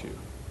exalt you.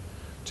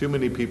 Too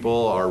many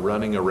people are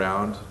running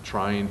around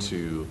trying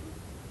to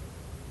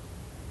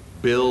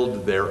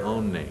build their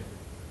own name,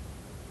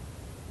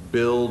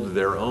 build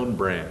their own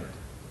brand,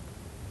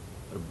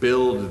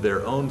 build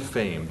their own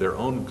fame, their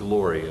own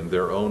glory, and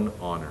their own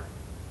honor,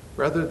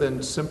 rather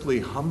than simply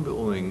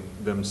humbling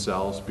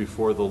themselves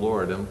before the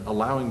Lord and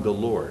allowing the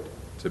Lord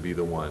to be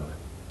the one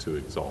to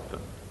exalt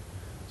them.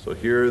 So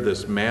here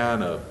this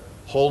man of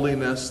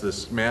holiness,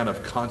 this man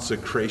of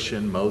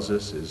consecration,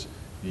 Moses, is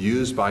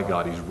used by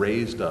God. He's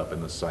raised up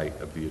in the sight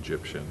of the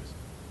Egyptians.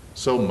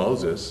 So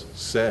Moses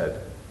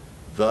said,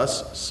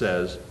 "Thus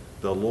says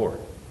the Lord,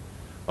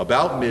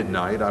 about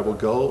midnight I will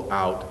go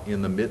out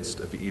in the midst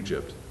of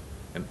Egypt,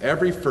 and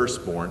every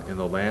firstborn in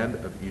the land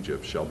of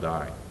Egypt shall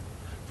die.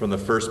 From the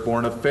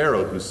firstborn of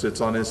Pharaoh who sits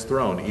on his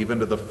throne, even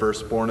to the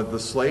firstborn of the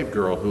slave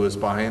girl who is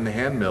behind the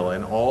handmill,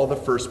 and all the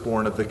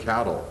firstborn of the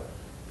cattle.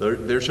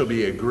 There shall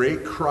be a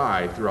great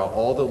cry throughout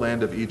all the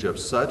land of Egypt,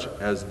 such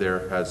as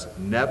there has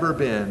never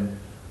been,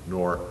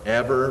 nor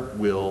ever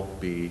will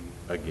be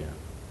again."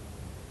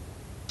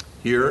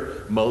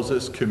 Here,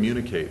 Moses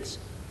communicates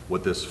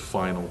what this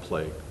final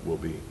plague will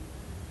be.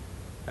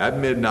 At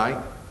midnight,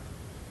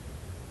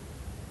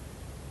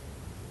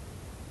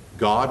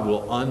 God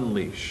will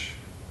unleash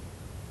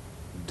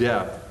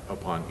death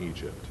upon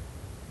Egypt.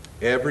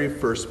 Every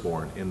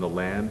firstborn in the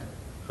land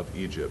of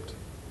Egypt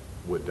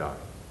would die.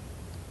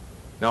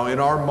 Now, in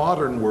our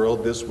modern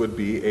world, this would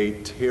be a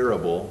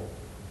terrible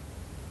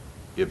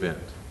event.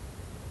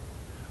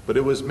 But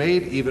it was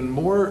made even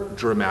more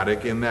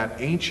dramatic in that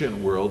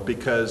ancient world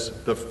because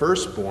the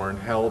firstborn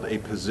held a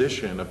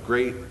position of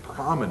great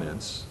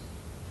prominence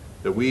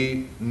that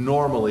we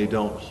normally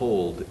don't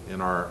hold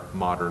in our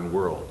modern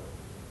world.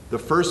 The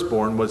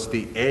firstborn was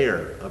the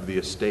heir of the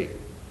estate.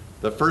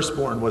 The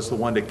firstborn was the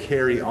one to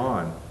carry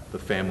on the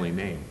family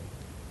name.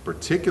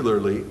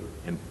 Particularly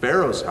in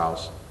Pharaoh's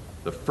house,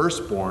 the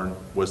firstborn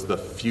was the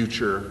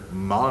future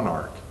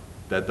monarch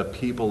that the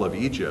people of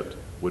Egypt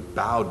would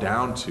bow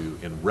down to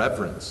in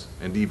reverence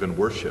and even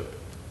worship.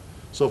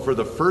 So for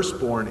the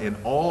firstborn in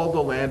all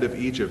the land of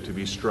Egypt to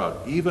be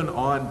struck, even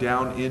on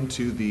down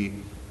into the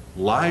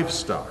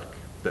livestock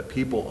that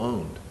people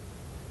owned,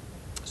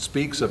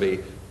 speaks of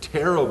a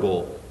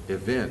terrible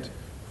event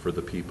for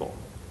the people.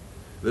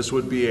 This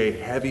would be a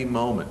heavy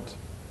moment,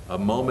 a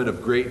moment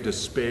of great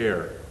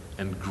despair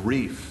and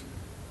grief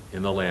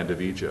in the land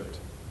of Egypt.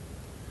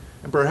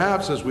 And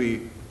perhaps as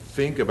we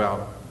think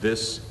about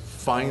this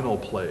final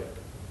plague,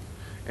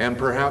 and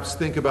perhaps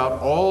think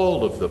about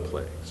all of the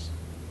plagues,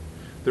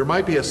 there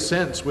might be a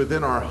sense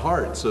within our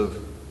hearts of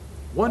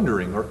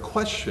wondering or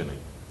questioning,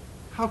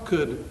 how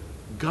could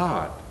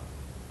God,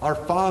 our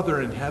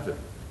Father in heaven,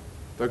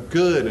 the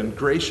good and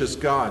gracious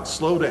God,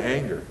 slow to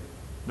anger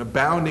and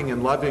abounding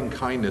in loving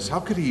kindness, how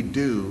could he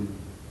do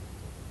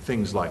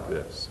things like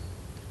this?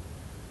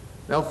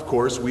 Now, of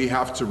course, we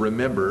have to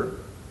remember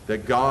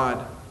that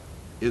God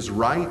is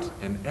right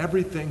and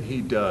everything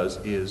he does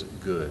is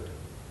good.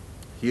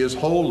 He is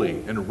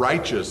holy and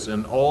righteous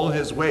in all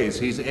his ways.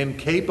 He's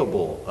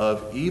incapable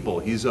of evil.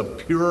 He's of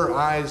purer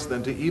eyes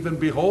than to even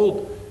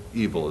behold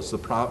evil, as the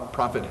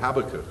prophet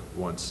Habakkuk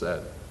once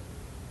said.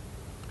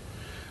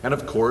 And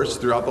of course,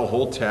 throughout the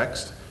whole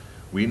text,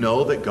 we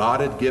know that God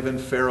had given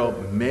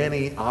Pharaoh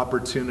many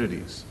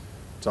opportunities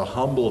to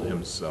humble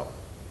himself,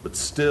 but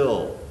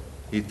still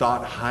he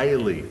thought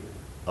highly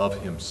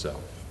of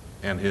himself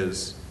and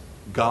his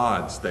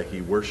gods that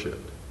he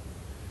worshiped.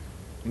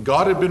 And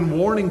God had been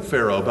warning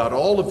Pharaoh about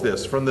all of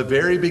this from the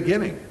very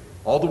beginning,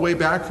 all the way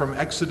back from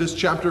Exodus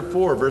chapter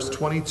 4, verse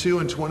 22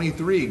 and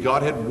 23.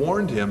 God had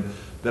warned him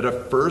that a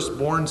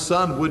firstborn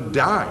son would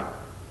die.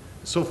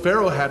 So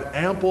Pharaoh had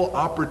ample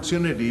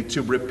opportunity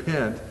to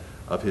repent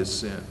of his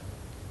sin.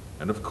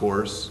 And of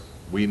course,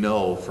 we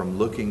know from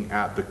looking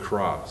at the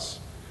cross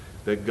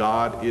that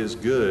God is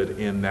good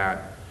in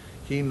that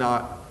he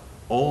not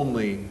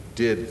only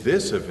did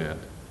this event,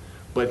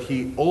 but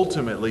he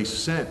ultimately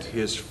sent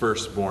his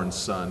firstborn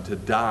son to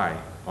die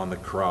on the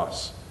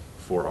cross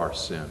for our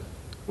sin.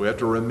 We have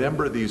to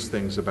remember these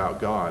things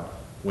about God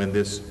when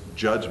this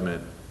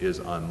judgment is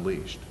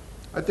unleashed.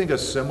 I think a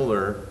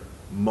similar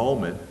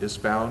moment is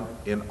found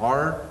in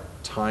our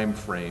time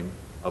frame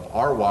of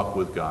our walk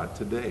with God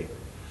today.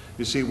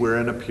 You see, we're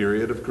in a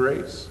period of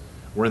grace.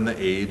 We're in the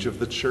age of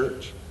the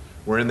church.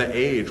 We're in the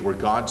age where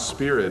God's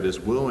Spirit is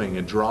wooing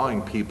and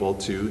drawing people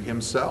to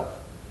himself.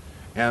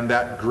 And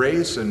that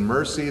grace and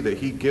mercy that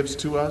he gives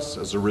to us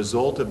as a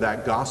result of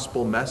that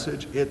gospel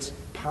message, it's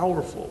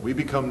powerful. We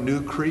become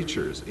new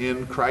creatures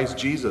in Christ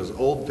Jesus.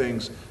 Old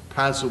things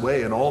pass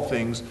away and all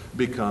things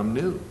become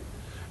new.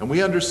 And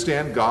we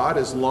understand God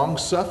is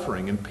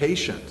long-suffering and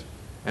patient.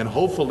 And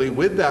hopefully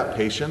with that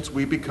patience,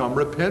 we become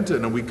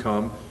repentant and we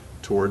come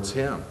towards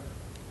him.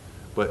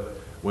 But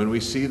when we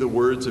see the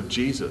words of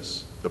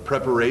Jesus, the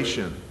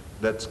preparation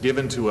that's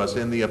given to us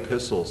in the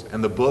epistles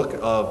and the book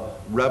of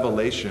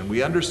Revelation,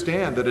 we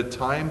understand that a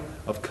time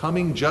of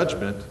coming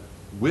judgment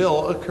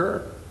will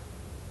occur.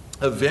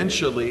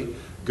 Eventually,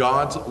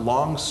 God's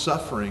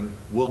long-suffering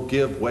will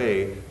give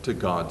way to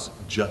God's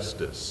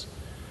justice.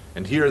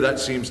 And here that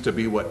seems to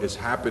be what is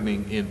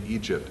happening in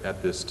Egypt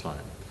at this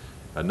time.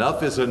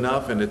 Enough is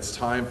enough, and it's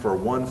time for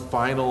one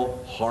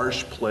final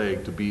harsh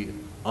plague to be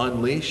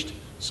unleashed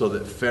so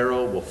that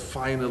Pharaoh will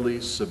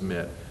finally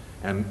submit,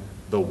 and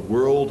the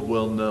world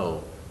will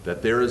know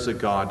that there is a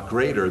God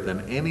greater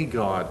than any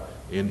God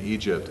in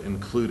Egypt,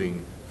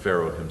 including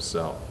Pharaoh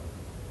himself.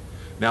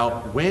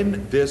 Now,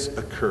 when this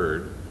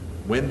occurred,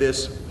 when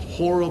this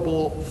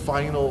horrible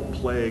final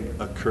plague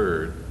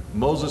occurred,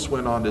 Moses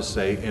went on to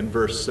say in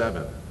verse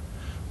 7,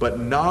 "But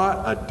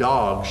not a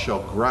dog shall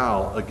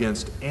growl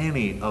against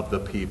any of the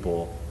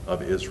people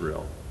of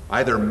Israel,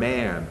 either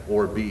man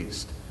or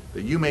beast,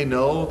 that you may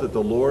know that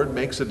the Lord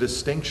makes a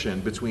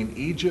distinction between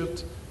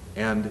Egypt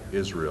and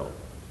Israel.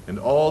 And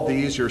all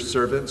these your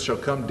servants shall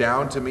come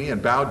down to me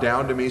and bow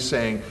down to me,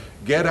 saying,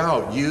 'Get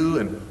out, you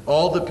and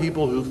all the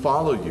people who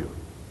follow you.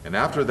 And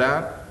after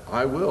that,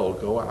 I will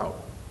go out.'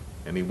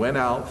 And he went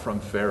out from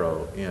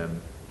Pharaoh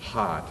in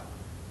hot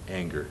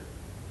anger."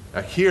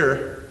 Now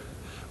here,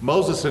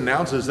 Moses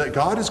announces that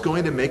God is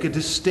going to make a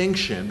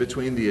distinction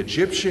between the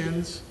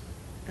Egyptians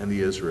and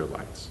the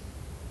Israelites.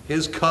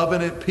 His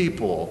covenant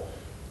people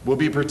will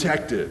be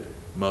protected,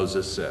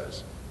 Moses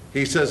says.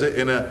 He says it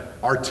in an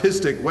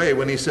artistic way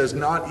when he says,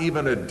 "Not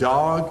even a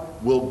dog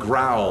will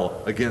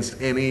growl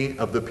against any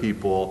of the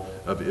people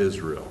of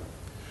Israel."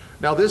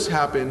 Now this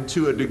happened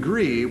to a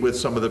degree with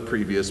some of the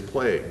previous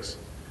plagues.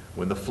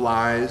 When the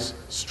flies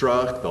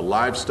struck, the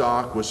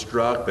livestock was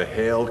struck, the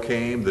hail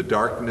came, the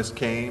darkness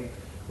came.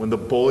 When the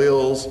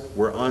boils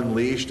were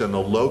unleashed and the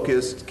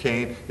locusts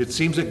came, it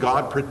seems that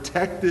God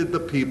protected the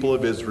people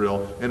of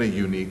Israel in a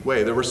unique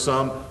way. There were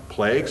some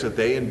plagues that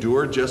they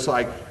endured just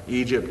like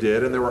Egypt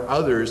did, and there were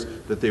others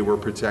that they were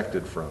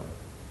protected from.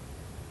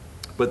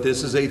 But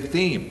this is a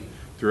theme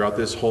throughout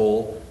this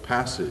whole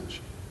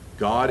passage.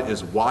 God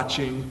is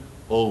watching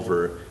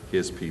over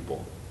his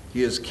people.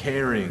 He is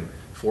caring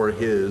for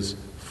his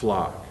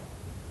flock.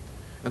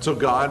 And so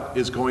God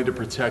is going to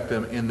protect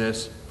them in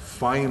this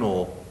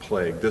final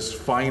plague, this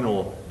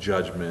final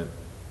judgment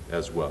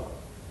as well.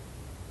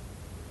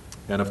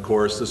 And of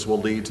course, this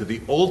will lead to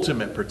the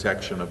ultimate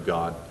protection of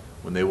God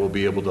when they will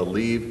be able to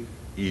leave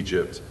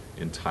Egypt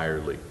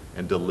entirely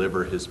and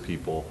deliver his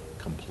people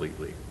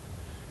completely.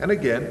 And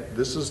again,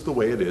 this is the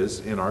way it is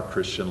in our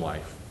Christian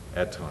life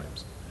at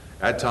times.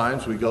 At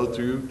times we go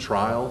through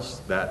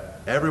trials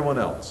that everyone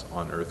else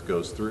on earth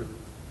goes through.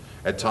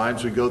 At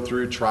times we go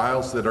through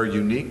trials that are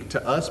unique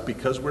to us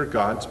because we're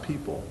God's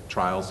people,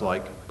 trials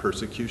like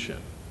persecution.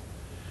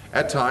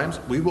 At times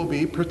we will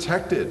be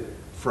protected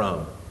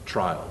from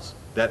trials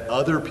that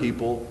other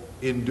people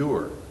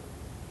endure.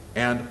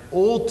 And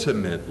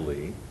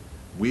ultimately,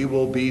 we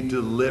will be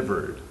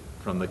delivered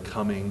from the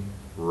coming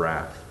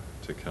wrath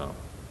to come.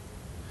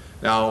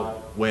 Now,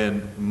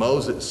 when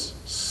Moses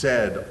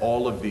said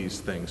all of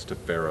these things to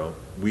Pharaoh,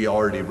 we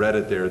already read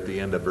it there at the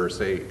end of verse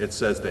 8. It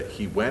says that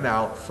he went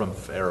out from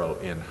Pharaoh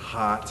in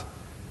hot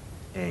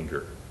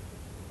anger.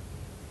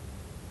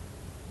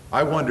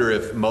 I wonder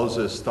if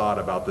Moses thought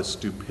about the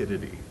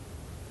stupidity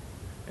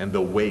and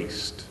the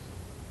waste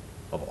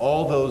of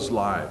all those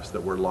lives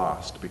that were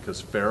lost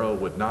because Pharaoh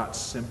would not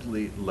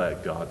simply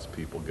let God's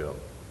people go.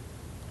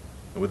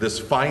 And with this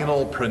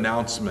final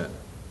pronouncement,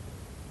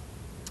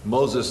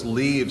 Moses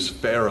leaves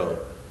Pharaoh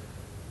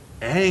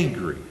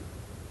angry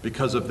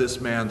because of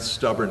this man's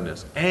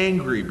stubbornness,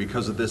 angry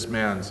because of this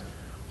man's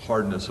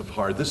hardness of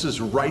heart. This is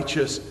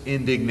righteous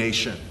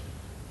indignation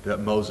that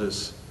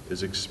Moses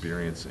is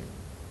experiencing.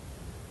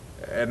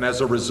 And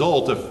as a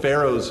result of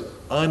Pharaoh's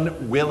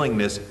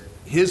unwillingness,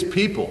 his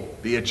people,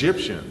 the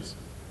Egyptians,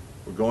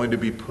 were going to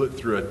be put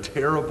through a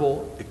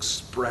terrible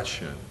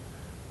expression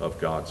of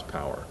God's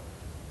power.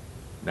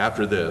 And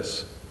after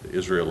this, the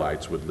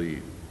Israelites would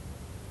leave.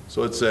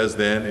 So it says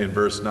then in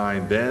verse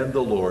 9, "Then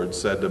the Lord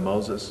said to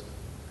Moses,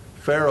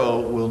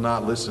 Pharaoh will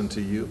not listen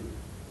to you,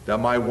 that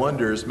my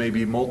wonders may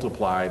be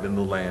multiplied in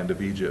the land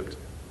of Egypt."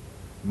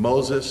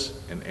 Moses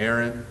and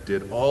Aaron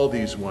did all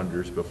these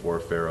wonders before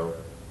Pharaoh,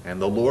 and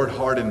the Lord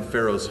hardened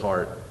Pharaoh's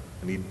heart,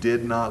 and he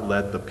did not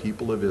let the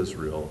people of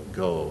Israel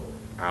go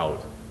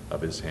out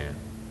of his hand.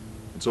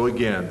 And so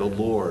again, the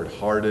Lord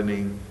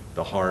hardening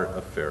the heart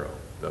of Pharaoh.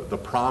 The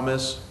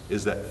promise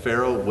is that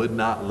Pharaoh would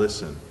not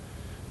listen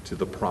to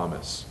the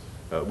promise,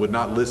 would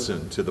not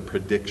listen to the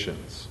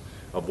predictions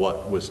of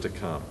what was to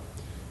come.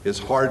 His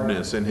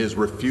hardness and his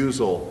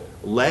refusal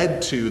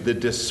led to the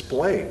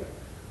display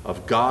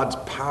of God's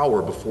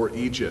power before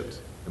Egypt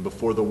and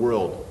before the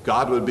world.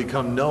 God would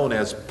become known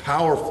as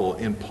powerful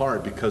in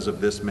part because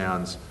of this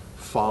man's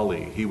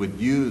folly. He would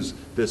use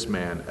this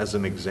man as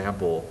an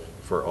example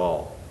for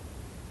all.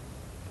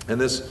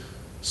 And this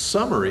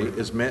summary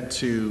is meant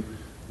to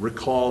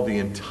recall the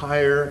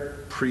entire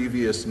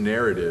previous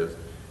narrative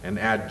and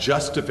add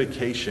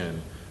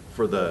justification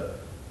for the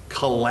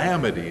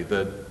calamity,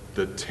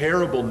 the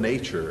terrible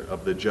nature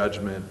of the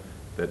judgment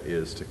that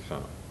is to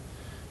come.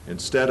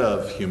 Instead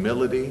of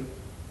humility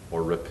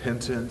or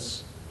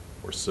repentance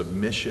or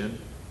submission,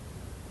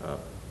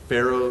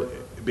 Pharaoh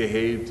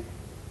behaved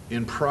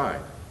in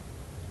pride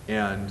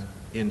and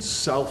in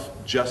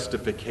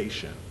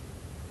self-justification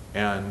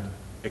and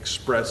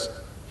expressed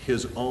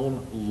his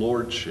own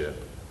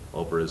lordship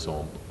over his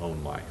own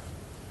life.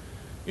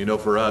 You know,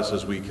 for us,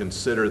 as we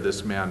consider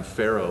this man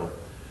Pharaoh,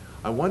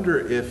 I wonder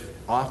if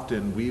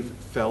often we've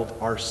felt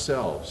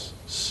ourselves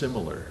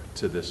similar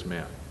to this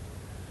man.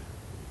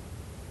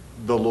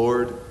 The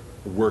Lord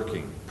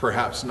working,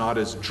 perhaps not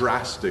as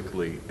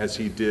drastically as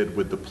he did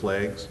with the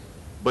plagues,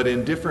 but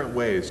in different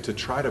ways to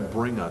try to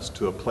bring us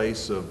to a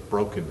place of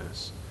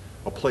brokenness,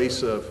 a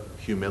place of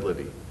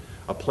humility,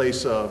 a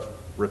place of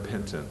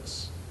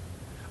repentance,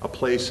 a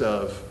place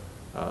of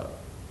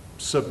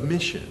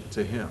submission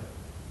to him.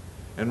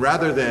 And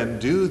rather than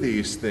do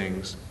these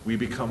things, we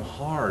become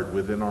hard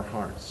within our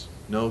hearts.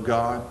 No,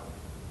 God,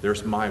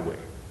 there's my way.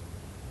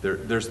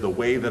 There's the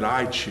way that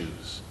I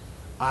choose.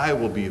 I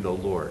will be the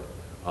Lord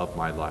of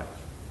my life.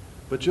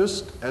 But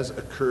just as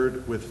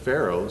occurred with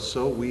Pharaoh,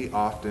 so we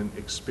often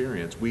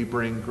experience. We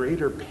bring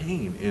greater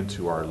pain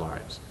into our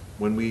lives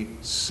when we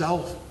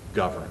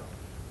self-govern,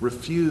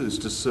 refuse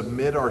to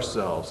submit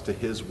ourselves to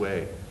his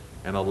way,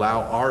 and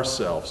allow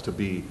ourselves to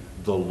be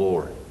the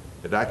Lord.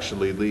 It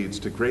actually leads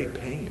to great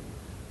pain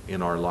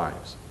in our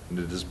lives. And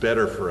it is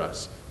better for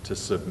us to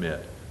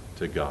submit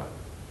to God.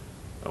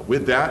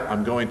 With that,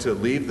 I'm going to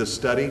leave the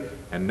study,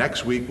 and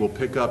next week we'll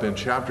pick up in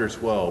chapter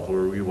 12,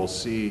 where we will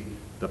see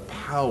the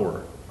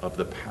power of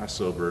the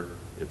Passover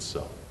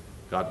itself.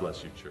 God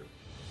bless you, church.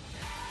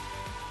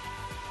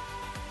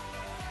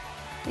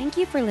 Thank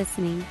you for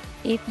listening.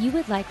 If you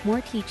would like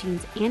more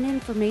teachings and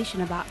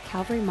information about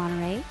Calvary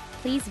Monterey,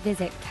 please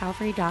visit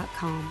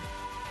calvary.com.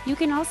 You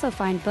can also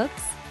find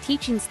books,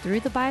 teachings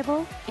through the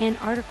Bible, and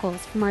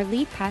articles from our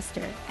lead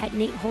pastor at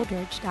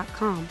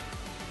nateholdridge.com.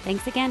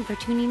 Thanks again for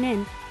tuning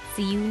in.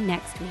 See you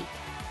next week.